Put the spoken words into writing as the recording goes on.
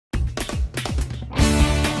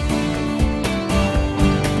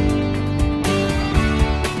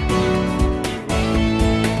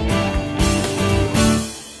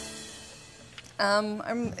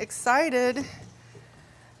I'm excited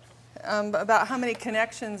about how many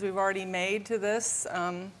connections we've already made to this,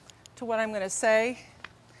 to what I'm going to say.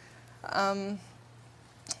 And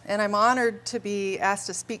I'm honored to be asked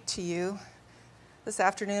to speak to you this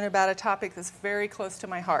afternoon about a topic that's very close to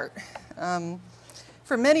my heart.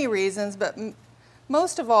 For many reasons, but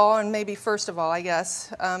most of all, and maybe first of all, I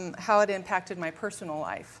guess, how it impacted my personal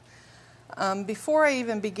life. Before I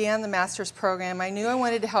even began the master's program, I knew I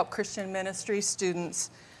wanted to help Christian ministry students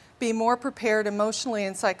be more prepared emotionally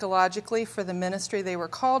and psychologically for the ministry they were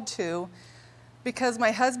called to, because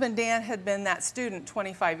my husband Dan had been that student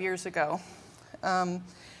 25 years ago.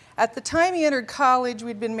 At the time he entered college,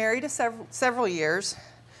 we'd been married several years.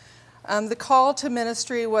 The call to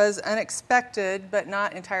ministry was unexpected, but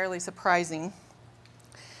not entirely surprising.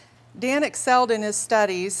 Dan excelled in his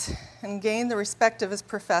studies and gained the respect of his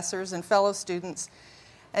professors and fellow students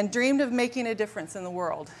and dreamed of making a difference in the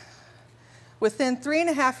world. Within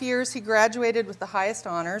 3.5 years, he graduated with the highest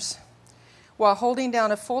honors while holding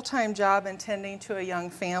down a full-time job and tending to a young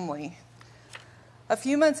family. A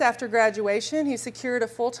few months after graduation, he secured a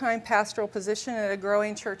full-time pastoral position at a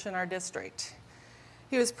growing church in our district.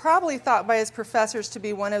 He was probably thought by his professors to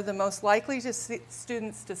be one of the most likely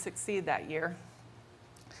students to succeed that year.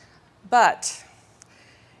 But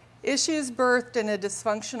issues birthed in a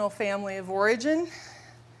dysfunctional family of origin,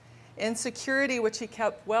 insecurity which he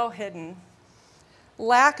kept well hidden,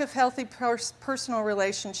 lack of healthy personal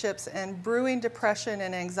relationships, and brewing depression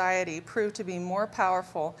and anxiety proved to be more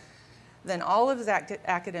powerful than all of his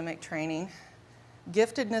academic training,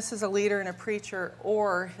 giftedness as a leader and a preacher,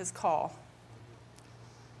 or his call.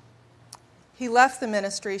 He left the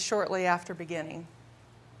ministry shortly after beginning.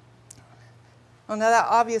 Well, now that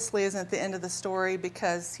obviously isn't the end of the story,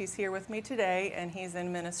 because he's here with me today and he's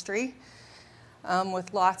in ministry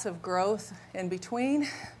with lots of growth in between.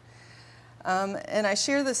 And I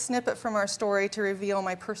share this snippet from our story to reveal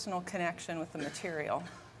my personal connection with the material.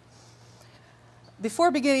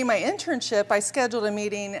 Before beginning my internship, I scheduled a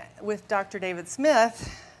meeting with Dr. David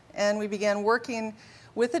Smith, and we began working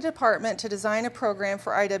with the department to design a program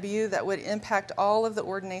for IW that would impact all of the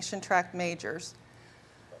ordination track majors.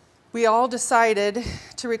 We all decided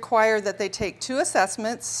to require that they take 2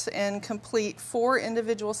 assessments and complete 4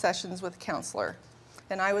 individual sessions with a counselor.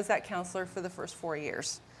 And I was that counselor for the first 4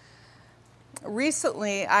 years.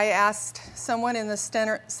 Recently, I asked someone in the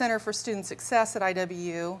Center for Student Success at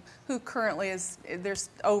IW, who currently is, there's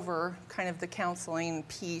over kind of the counseling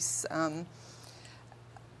piece,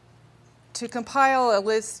 to compile a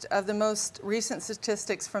list of the most recent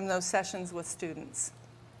statistics from those sessions with students.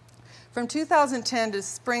 From 2010 to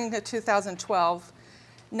spring of 2012,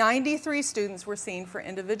 93 students were seen for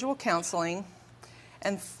individual counseling,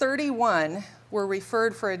 and 31 were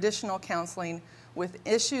referred for additional counseling with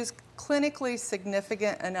issues clinically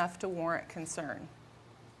significant enough to warrant concern.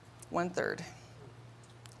 1/3.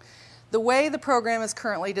 The way the program is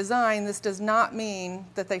currently designed, this does not mean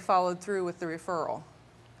that they followed through with the referral.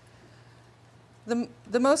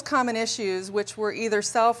 The most common issues, which were either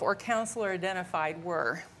self or counselor identified,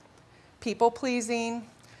 were people-pleasing,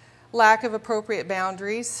 lack of appropriate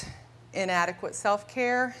boundaries, inadequate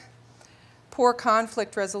self-care, poor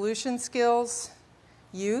conflict resolution skills,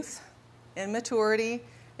 youth, immaturity,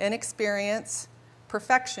 inexperience,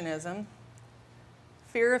 perfectionism,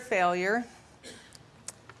 fear of failure,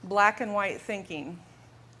 black and white thinking,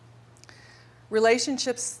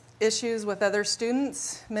 relationships issues with other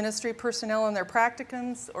students, ministry personnel in their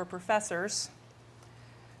practicums, or professors,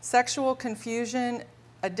 sexual confusion,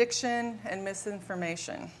 addiction, and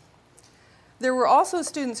misinformation. There were also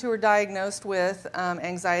students who were diagnosed with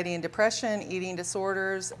anxiety and depression, eating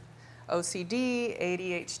disorders, OCD,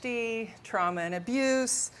 ADHD, trauma and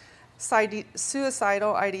abuse,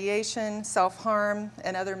 suicidal ideation, self-harm,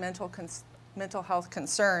 and other mental health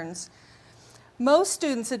concerns. Most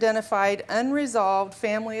students identified unresolved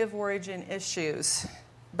family of origin issues,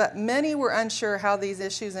 but many were unsure how these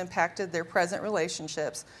issues impacted their present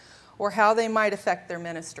relationships or how they might affect their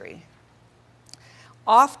ministry.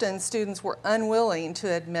 Often, students were unwilling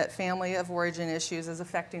to admit family of origin issues as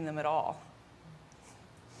affecting them at all.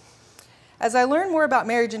 As I learned more about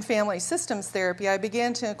marriage and family systems therapy, I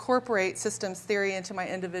began to incorporate systems theory into my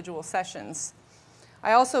individual sessions.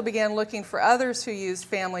 I also began looking for others who used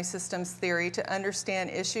family systems theory to understand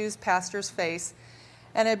issues pastors face,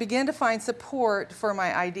 and I began to find support for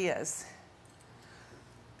my ideas.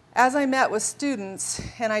 As I met with students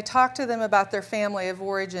and I talked to them about their family of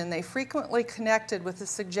origin, they frequently connected with the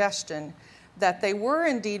suggestion that they were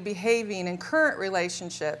indeed behaving in current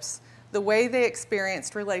relationships the way they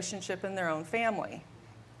experienced relationship in their own family.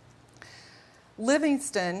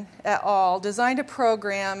 Livingston et al. Designed a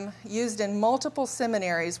program used in multiple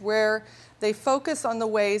seminaries where they focus on the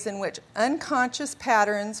ways in which unconscious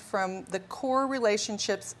patterns from the core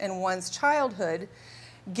relationships in one's childhood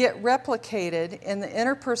get replicated in the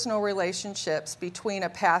interpersonal relationships between a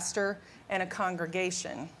pastor and a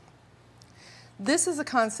congregation. This is a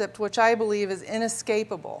concept which I believe is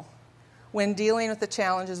inescapable when dealing with the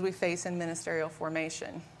challenges we face in ministerial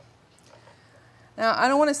formation. Now, I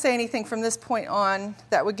don't want to say anything from this point on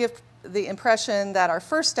that would give the impression that our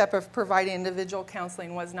first step of providing individual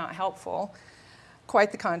counseling was not helpful.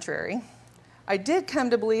 Quite the contrary. I did come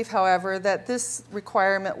to believe, however, that this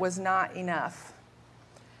requirement was not enough.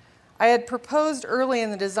 I had proposed early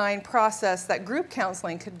in the design process that group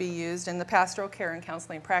counseling could be used in the pastoral care and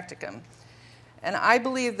counseling practicum. And I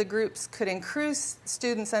believe the groups could increase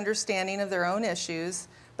students' understanding of their own issues,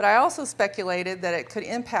 but I also speculated that it could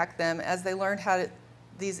impact them as they learned how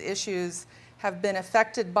these issues have been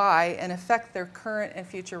affected by and affect their current and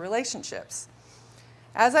future relationships.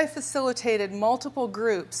 As I facilitated multiple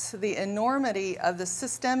groups, the enormity of the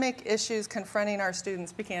systemic issues confronting our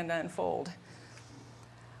students began to unfold.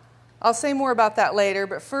 I'll say more about that later,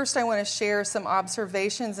 but first I want to share some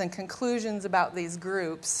observations and conclusions about these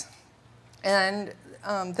groups and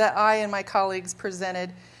that I and my colleagues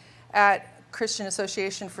presented at Christian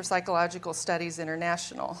Association for Psychological Studies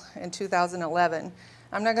International in 2011.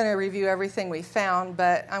 I'm not going to review everything we found,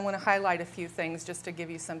 but I want to highlight a few things just to give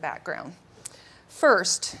you some background.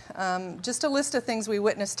 First, just a list of things we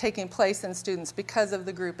witnessed taking place in students because of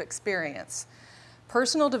the group experience.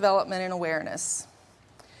 Personal development and awareness.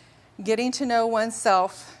 Getting to know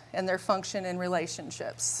oneself and their function in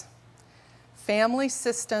relationships. Family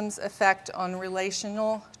systems' effect on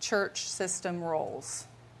relational church system roles.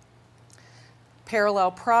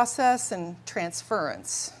 Parallel process and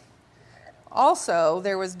transference. Also,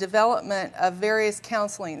 there was development of various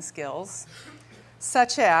counseling skills,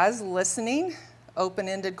 such as listening,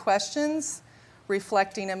 open-ended questions,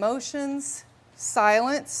 reflecting emotions,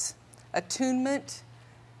 silence, attunement,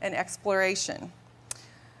 and exploration.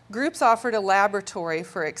 Groups offered a laboratory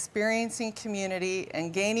for experiencing community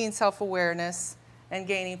and gaining self-awareness and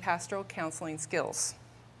gaining pastoral counseling skills.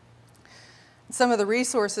 Some of the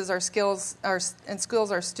resources skills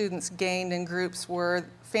our students gained in groups were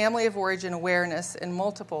family of origin awareness in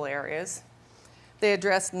multiple areas. They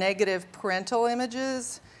addressed negative parental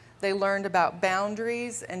images. They learned about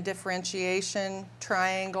boundaries and differentiation,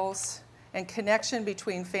 triangles, and connection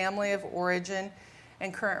between family of origin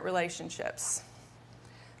and current relationships.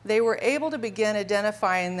 They were able to begin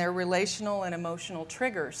identifying their relational and emotional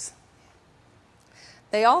triggers.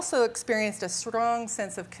 They also experienced a strong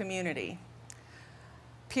sense of community,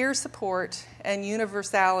 peer support, and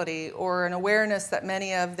universality, or an awareness that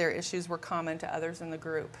many of their issues were common to others in the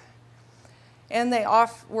group. And they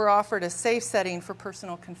were offered a safe setting for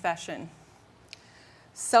personal confession.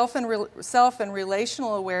 Self and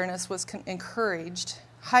relational awareness was encouraged,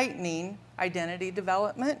 heightening identity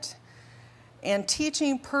development, and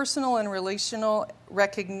teaching personal and relational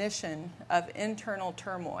recognition of internal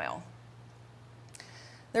turmoil.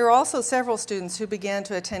 There were also several students who began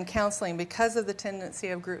to attend counseling because of the tendency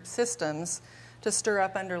of group systems to stir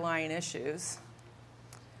up underlying issues.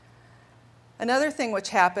 Another thing which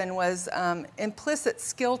happened was implicit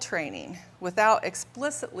skill training without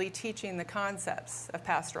explicitly teaching the concepts of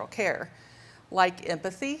pastoral care, like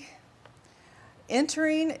empathy,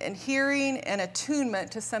 entering and hearing and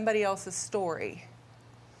attunement to somebody else's story,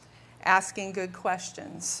 asking good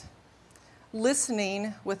questions,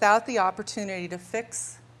 listening without the opportunity to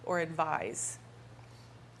fix or advise,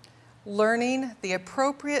 learning the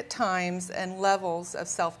appropriate times and levels of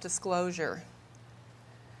self-disclosure,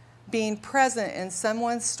 being present in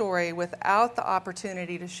someone's story without the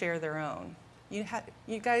opportunity to share their own. You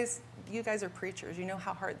guys are preachers. You know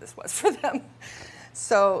how hard this was for them.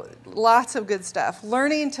 So lots of good stuff.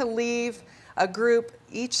 Learning to leave a group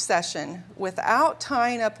each session without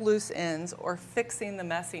tying up loose ends or fixing the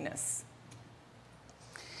messiness.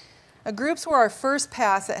 Groups were our first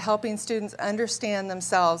pass at helping students understand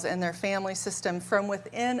themselves and their family system from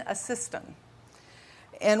within a system.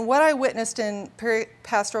 And what I witnessed in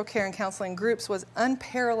pastoral care and counseling groups was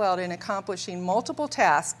unparalleled in accomplishing multiple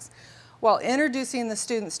tasks while introducing the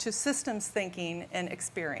students to systems thinking and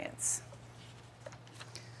experience.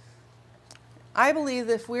 I believe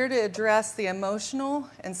that if we're to address the emotional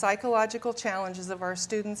and psychological challenges of our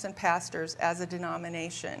students and pastors as a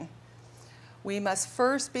denomination, we must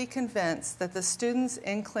first be convinced that the students'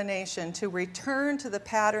 inclination to return to the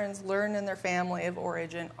patterns learned in their family of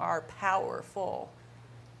origin are powerful.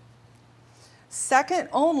 Second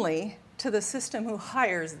only to the system who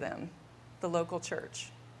hires them. the local church.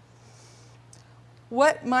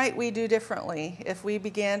 What might we do differently if we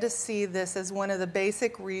began to see this as one of the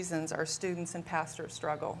basic reasons our students and pastors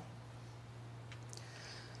struggle?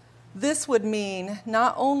 This would mean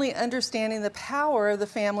not only understanding the power of the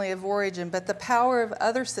family of origin, but the power of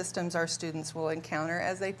other systems our students will encounter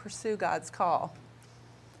as they pursue God's call.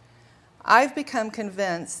 I've become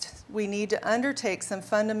convinced we need to undertake some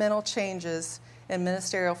fundamental changes in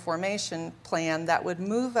ministerial formation plan that would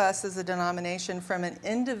move us as a denomination from an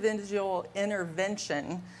individual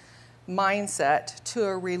intervention mindset to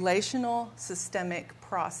a relational systemic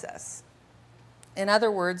process. In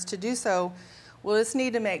other words, to do so, we'll just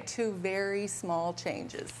need to make two very small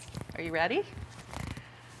changes. Are you ready?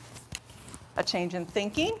 A change in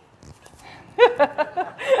thinking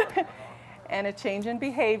and a change in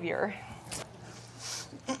behavior.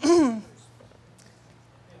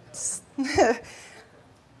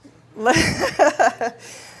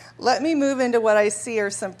 Let me move into what I see are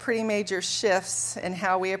some pretty major shifts in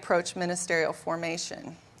how we approach ministerial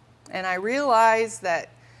formation. And I realize that,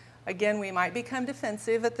 again, we might become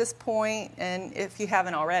defensive at this point, and if you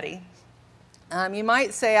haven't already. You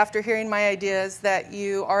might say, after hearing my ideas, that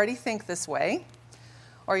you already think this way,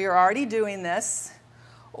 or you're already doing this,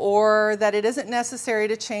 or that it isn't necessary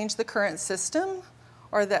to change the current system,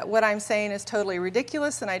 or that what I'm saying is totally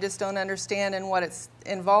ridiculous and I just don't understand and what it's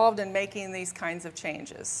involved in making these kinds of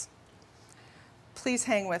changes. Please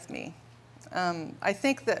hang with me. I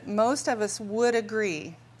think that most of us would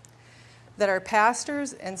agree that our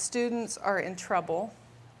pastors and students are in trouble.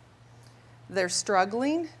 They're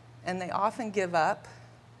struggling and they often give up,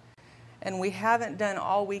 and we haven't done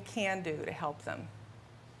all we can do to help them.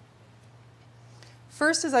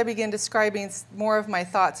 First, as I begin describing more of my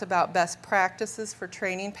thoughts about best practices for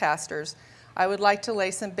training pastors, I would like to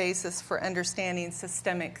lay some basis for understanding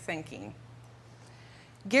systemic thinking.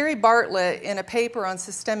 Gary Bartlett, in a paper on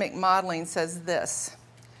systemic modeling, says this: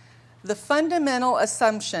 the fundamental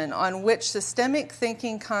assumption on which systemic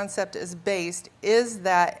thinking concept is based is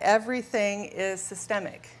that everything is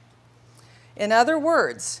systemic. In other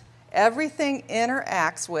words, everything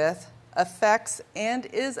interacts with, affects, and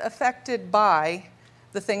is affected by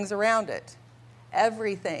the things around it.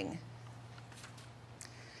 Everything.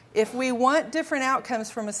 If we want different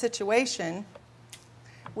outcomes from a situation,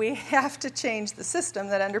 we have to change the system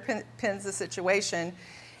that underpins the situation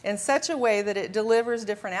in such a way that it delivers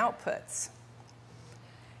different outputs.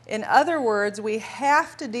 In other words, we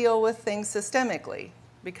have to deal with things systemically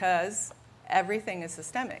because everything is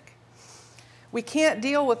systemic. We can't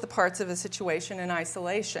deal with the parts of a situation in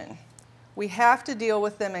isolation. We have to deal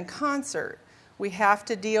with them in concert. We have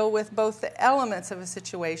to deal with both the elements of a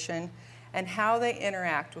situation and how they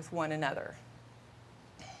interact with one another.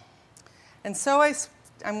 And so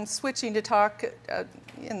I'm switching to talk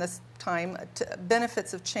in this time to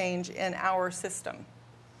benefits of change in our system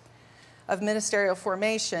of ministerial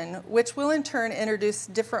formation, which will in turn introduce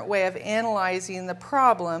a different way of analyzing the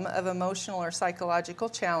problem of emotional or psychological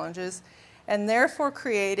challenges, and therefore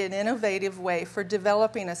create an innovative way for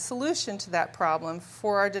developing a solution to that problem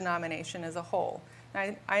for our denomination as a whole.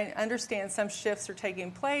 I understand some shifts are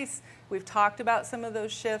taking place. We've talked about some of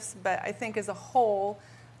those shifts, but I think as a whole,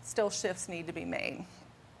 still shifts need to be made.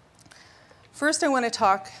 First, I want to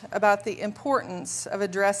talk about the importance of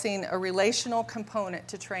addressing a relational component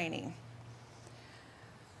to training.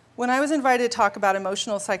 When I was invited to talk about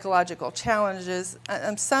emotional psychological challenges,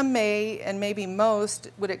 some may, and maybe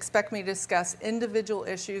most, would expect me to discuss individual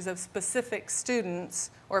issues of specific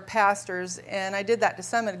students or pastors, and I did that to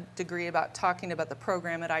some degree about talking about the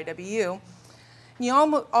program at IWU.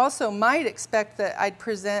 You also might expect that I'd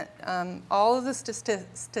present all of the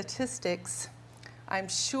statistics I'm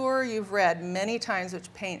sure you've read many times,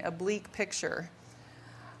 which paint a bleak picture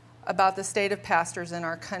about the state of pastors in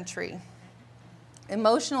our country.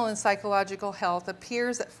 Emotional and psychological health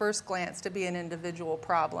appears at first glance to be an individual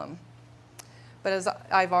problem. But as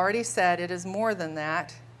I've already said, it is more than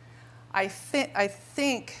that. I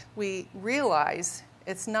think we realize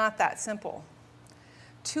it's not that simple.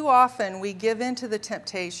 Too often we give in to the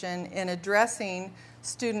temptation in addressing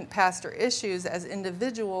student-pastor issues as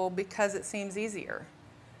individual because it seems easier.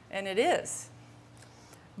 And it is.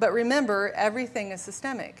 But remember, everything is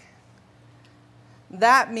systemic.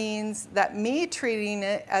 That means that me treating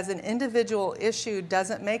it as an individual issue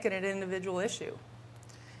doesn't make it an individual issue.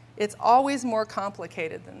 It's always more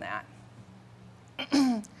complicated than that.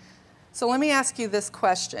 So let me ask you this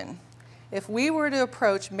question. If we were to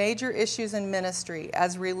approach major issues in ministry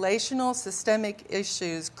as relational systemic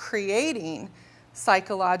issues creating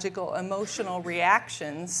psychological, emotional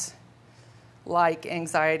reactions like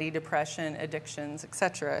anxiety, depression, addictions,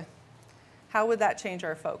 etc., How would that change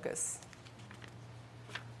our focus?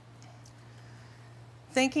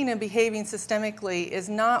 Thinking and behaving systemically is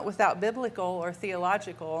not without biblical or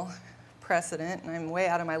theological precedent, and I'm way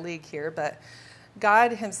out of my league here, but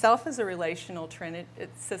God himself is a relational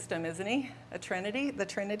system, isn't he? A trinity, the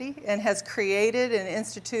Trinity, and has created and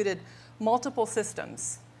instituted multiple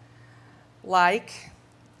systems like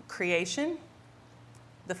creation,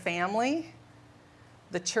 the family,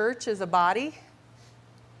 the church as a body,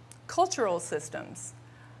 cultural systems,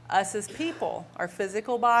 us as people, our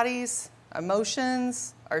physical bodies,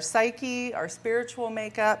 emotions, our psyche, our spiritual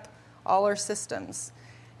makeup, all our systems.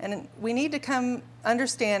 And we need to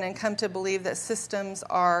understand and come to believe that systems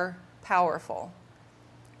are powerful.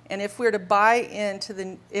 And if we're to buy into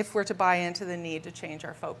the need to change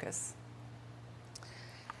our focus.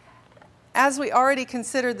 As we already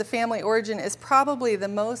considered, the family origin is probably the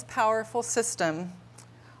most powerful system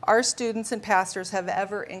our students and pastors have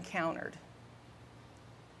ever encountered.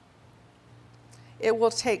 It will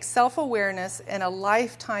take self-awareness and a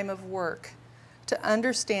lifetime of work to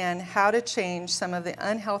understand how to change some of the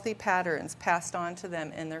unhealthy patterns passed on to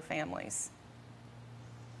them in their families.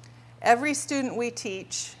 Every student we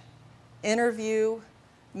teach, interview,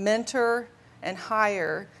 mentor, and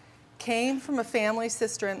hire came from a family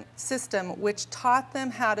system which taught them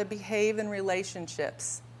how to behave in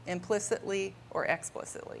relationships, implicitly or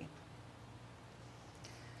explicitly.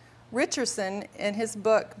 Richardson, in his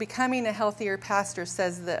book, Becoming a Healthier Pastor,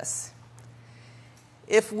 says this: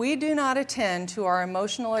 if we do not attend to our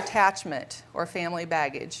emotional attachment or family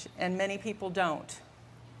baggage, and many people don't,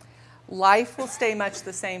 life will stay much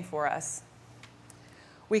the same for us.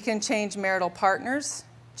 We can change marital partners,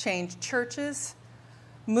 change churches,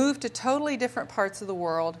 move to totally different parts of the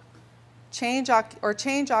world, change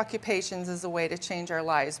occupations as a way to change our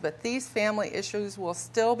lives, but these family issues will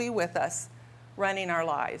still be with us, running our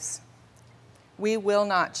lives. We will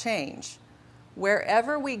not change.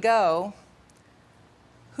 Wherever we go,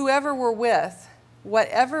 whoever we're with,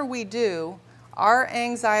 whatever we do, our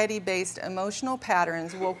anxiety-based emotional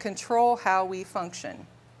patterns will control how we function.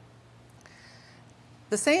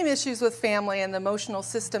 The same issues with family and the emotional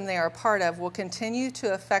system they are a part of will continue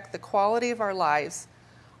to affect the quality of our lives,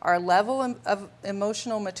 our level of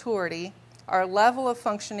emotional maturity, our level of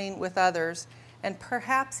functioning with others, and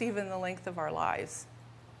perhaps even the length of our lives.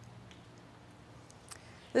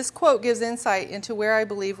 This quote gives insight into where I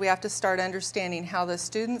believe we have to start understanding how the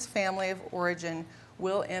student's family of origin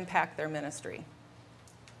will impact their ministry.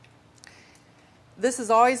 This has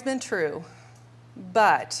always been true,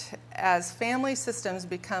 but as family systems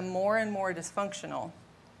become more and more dysfunctional,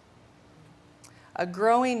 a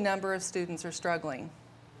growing number of students are struggling.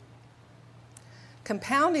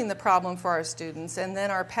 Compounding the problem for our students and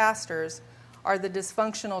then our pastors are the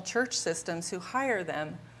dysfunctional church systems who hire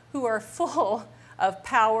them, who are full of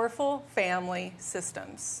powerful family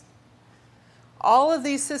systems. All of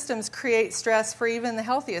these systems create stress for even the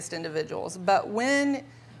healthiest individuals, but when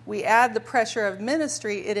we add the pressure of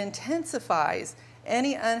ministry, it intensifies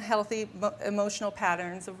any unhealthy emotional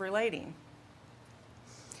patterns of relating.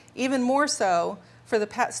 Even more so for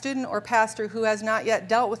the student or pastor who has not yet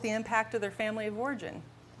dealt with the impact of their family of origin.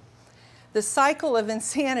 The cycle of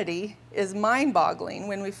insanity is mind-boggling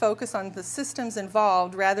when we focus on the systems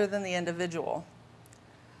involved rather than the individual.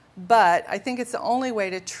 But I think it's the only way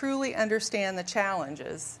to truly understand the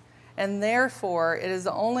challenges, and therefore it is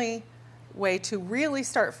the only way to really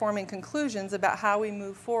start forming conclusions about how we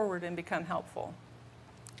move forward and become helpful.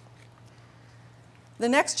 The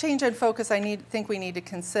next change in focus I think we need to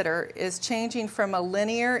consider is changing from a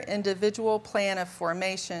linear individual plan of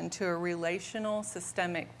formation to a relational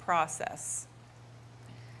systemic process.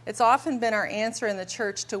 It's often been our answer in the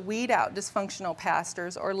church to weed out dysfunctional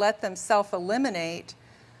pastors or let them self-eliminate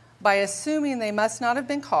by assuming they must not have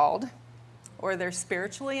been called, or they're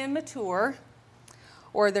spiritually immature,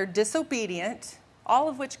 or they're disobedient, all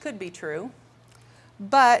of which could be true,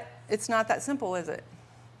 but it's not that simple, is it?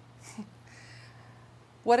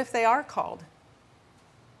 What if they are called?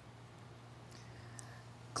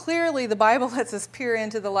 Clearly, the Bible lets us peer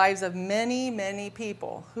into the lives of many, many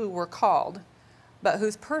people who were called, but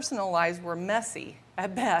whose personal lives were messy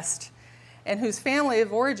at best, and whose family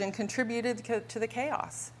of origin contributed to the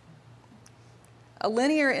chaos. A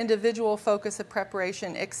linear individual focus of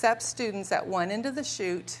preparation accepts students at one end of the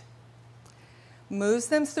chute, moves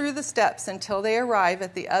them through the steps until they arrive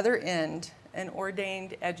at the other end, an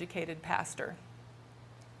ordained, educated pastor.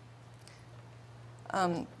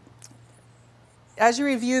 As you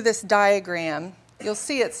review this diagram, you'll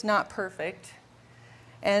see it's not perfect.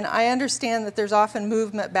 And I understand that there's often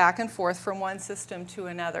movement back and forth from one system to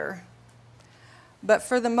another. But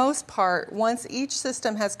for the most part, once each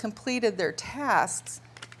system has completed their tasks,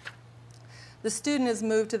 the student is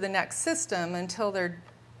moved to the next system until they're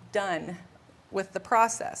done with the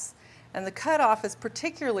process. And the cutoff is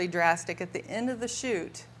particularly drastic at the end of the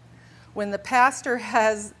shoot when the pastor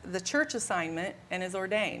has the church assignment and is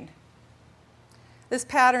ordained. This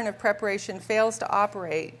pattern of preparation fails to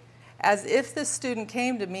operate as if the student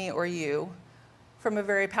came to me or you from a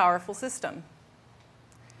very powerful system,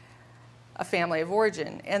 a family of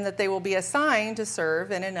origin, and that they will be assigned to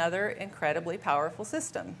serve in another incredibly powerful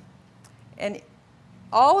system. And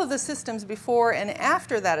all of the systems before and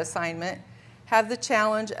after that assignment have the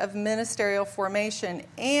challenge of ministerial formation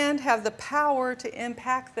and have the power to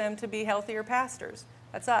impact them to be healthier pastors.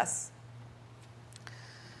 That's us.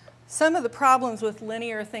 Some of the problems with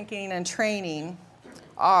linear thinking and training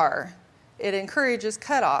are it encourages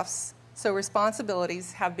cutoffs, so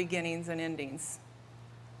responsibilities have beginnings and endings.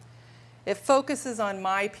 It focuses on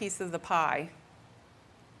my piece of the pie.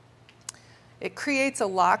 It creates a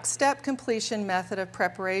lockstep completion method of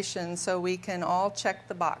preparation so we can all check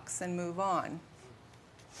the box and move on.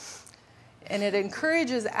 And it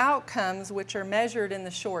encourages outcomes which are measured in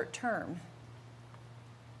the short term.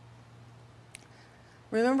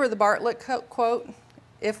 Remember the Bartlett quote?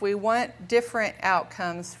 If we want different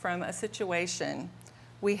outcomes from a situation,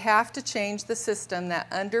 we have to change the system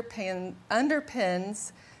that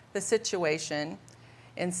underpins the situation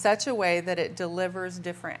in such a way that it delivers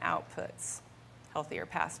different outputs. Healthier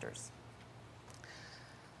pastors.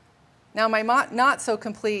 Now, my not so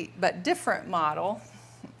complete but different model,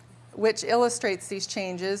 which illustrates these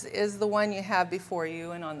changes, is the one you have before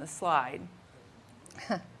you and on the slide.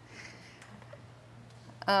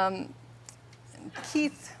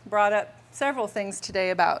 Keith brought up several things today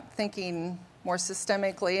about thinking more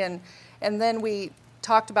systemically, and then we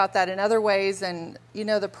talked about that in other ways, and you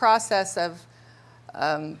know the process of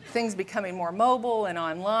things becoming more mobile and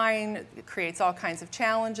online. It creates all kinds of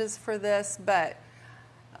challenges for this, but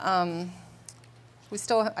I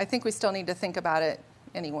think we still need to think about it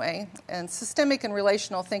anyway. And systemic and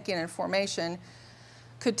relational thinking and formation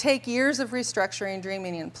could take years of restructuring,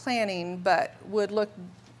 dreaming, and planning, but would look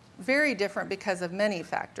very different because of many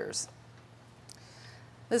factors.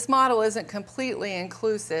 This model isn't completely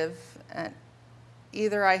inclusive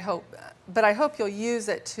either, I hope, but I hope you'll use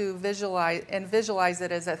it to visualize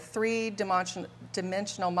it as a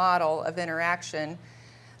three-dimensional model of interaction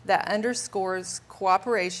that underscores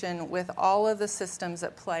cooperation with all of the systems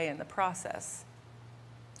at play in the process.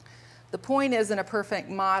 The point isn't a perfect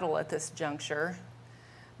model at this juncture,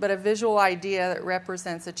 but a visual idea that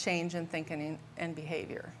represents a change in thinking and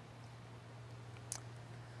behavior.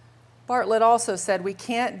 Bartlett also said we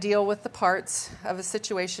can't deal with the parts of a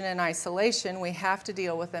situation in isolation. We have to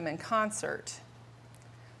deal with them in concert.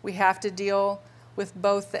 We have to deal with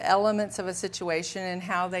both the elements of a situation and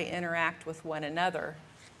how they interact with one another.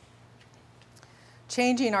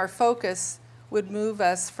 Changing our focus would move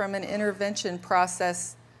us from an intervention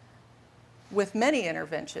process with many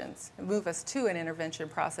interventions, move us to an intervention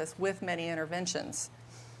process with many interventions.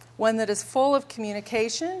 One that is full of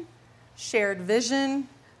communication, shared vision,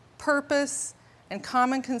 purpose, and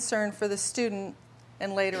common concern for the student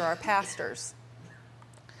and later our pastors.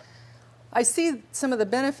 I see some of the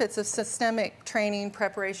benefits of systemic training,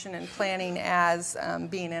 preparation, and planning as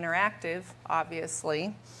being interactive,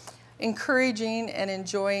 obviously, encouraging and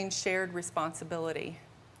enjoying shared responsibility,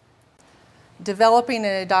 developing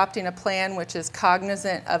and adopting a plan which is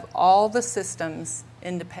cognizant of all the systems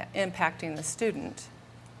impacting the student,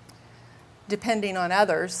 depending on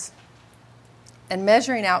others, and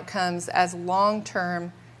measuring outcomes as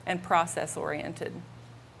long-term and process-oriented.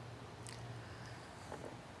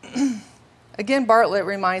 Again, Bartlett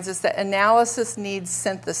reminds us that analysis needs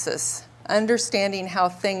synthesis. Understanding how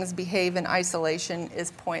things behave in isolation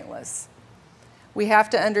is pointless. We have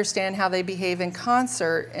to understand how they behave in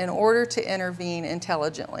concert in order to intervene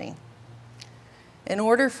intelligently. In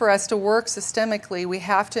order for us to work systemically, we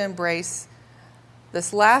have to embrace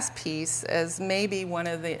this last piece as maybe one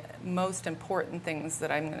of the most important things that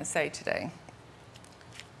I'm going to say today.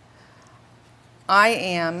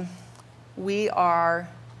 We are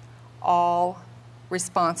all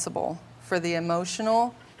responsible for the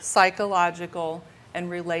emotional, psychological, and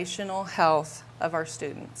relational health of our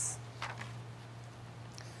students.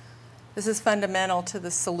 This is fundamental to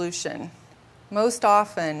the solution. Most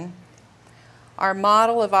often, our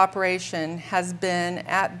model of operation has been,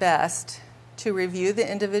 at best, to review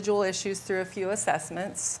the individual issues through a few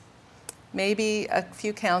assessments, maybe a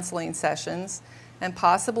few counseling sessions, and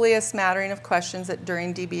possibly a smattering of questions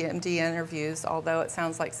during DBMD interviews, although it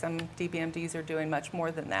sounds like some DBMDs are doing much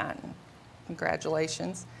more than that.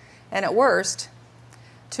 congratulations, and at worst,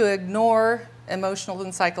 to ignore emotional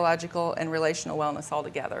and psychological and relational wellness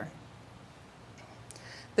altogether.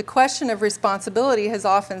 The question of responsibility has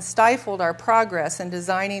often stifled our progress in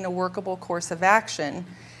designing a workable course of action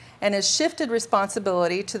and has shifted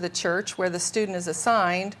responsibility to the church where the student is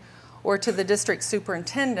assigned or to the district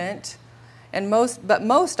superintendent, but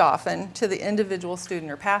most often to the individual student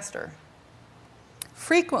or pastor.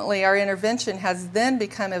 Frequently, our intervention has then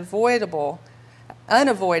become unavoidable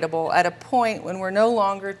at a point when we're no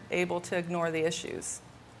longer able to ignore the issues.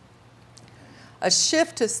 A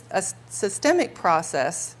shift to a systemic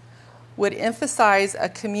process would emphasize a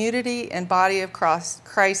community and body of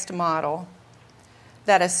Christ model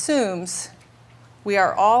that assumes we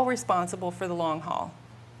are all responsible for the long haul.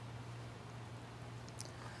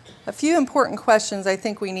 A few important questions I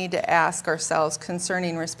think we need to ask ourselves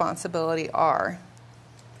concerning responsibility are: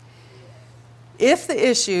 if the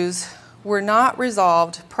issues were not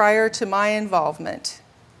resolved prior to my involvement,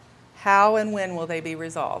 how and when will they be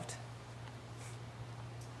resolved?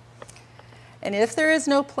 And if there is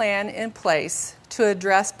no plan in place to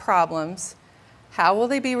address problems, how will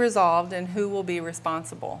they be resolved and who will be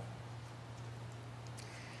responsible?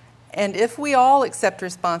 And if we all accept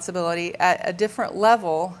responsibility at a different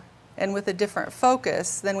level and with a different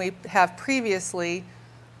focus than we have previously,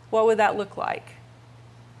 what would that look like?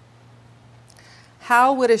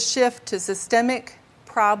 How would a shift to systemic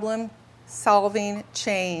problem-solving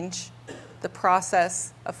change the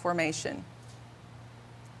process of formation?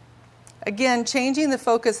 Again, changing the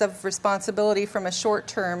focus of responsibility from a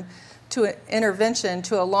short-term to an intervention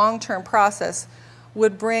to a long-term process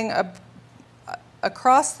would bring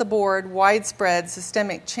across-the-board widespread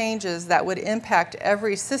systemic changes that would impact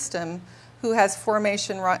every system who has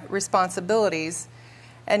formation responsibilities,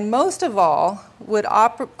 and most of all, would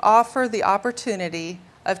offer the opportunity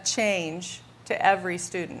of change to every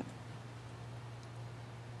student.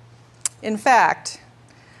 In fact,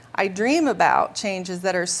 I dream about changes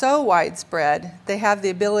that are so widespread they have the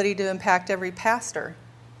ability to impact every pastor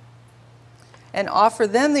and offer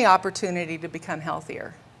them the opportunity to become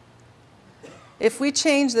healthier. If we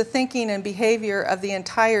change the thinking and behavior of the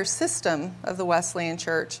entire system of the Wesleyan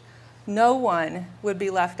Church, no one would be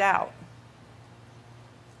left out.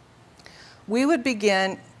 We would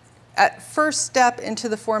begin at first step into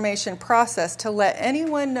the formation process to let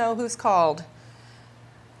anyone know who's called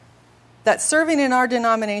that serving in our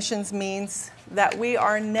denominations means that we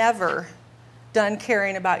are never done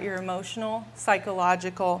caring about your emotional,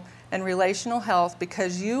 psychological, and relational health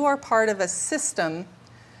because you are part of a system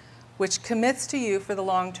which commits to you for the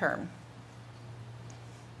long term.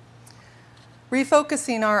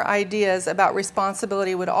 Refocusing our ideas about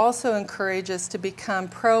responsibility would also encourage us to become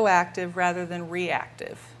proactive rather than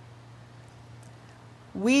reactive.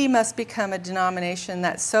 We must become a denomination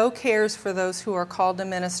that so cares for those who are called to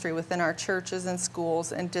ministry within our churches and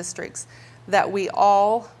schools and districts that we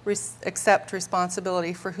all accept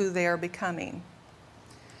responsibility for who they are becoming.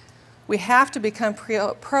 We have to become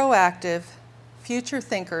proactive, future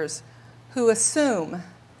thinkers who assume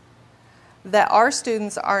that our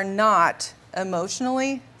students are not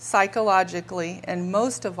emotionally, psychologically, and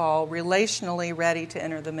most of all, relationally ready to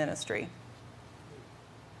enter the ministry.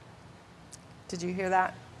 Did you hear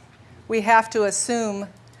that? We have to assume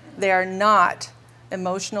they are not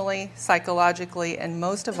emotionally, psychologically, and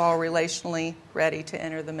most of all, relationally ready to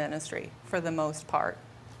enter the ministry for the most part.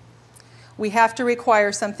 We have to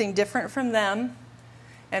require something different from them,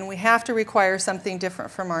 and we have to require something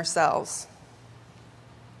different from ourselves.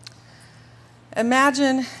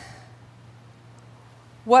 Imagine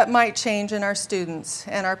what might change in our students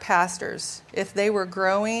and our pastors if they were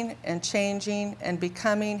growing and changing and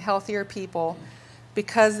becoming healthier people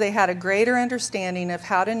because they had a greater understanding of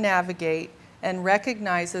how to navigate and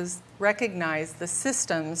recognize the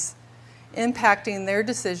systems impacting their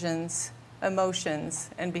decisions,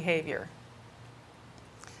 emotions, and behavior.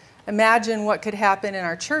 Imagine what could happen in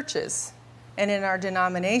our churches and in our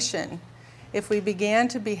denomination if we began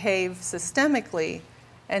to behave systemically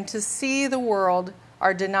and to see the world,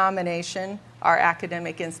 our denomination, our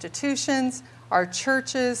academic institutions, our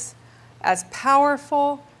churches, as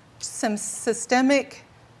powerful, some systemic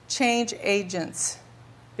change agents,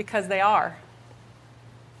 because they are.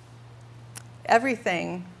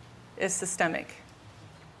 Everything is systemic.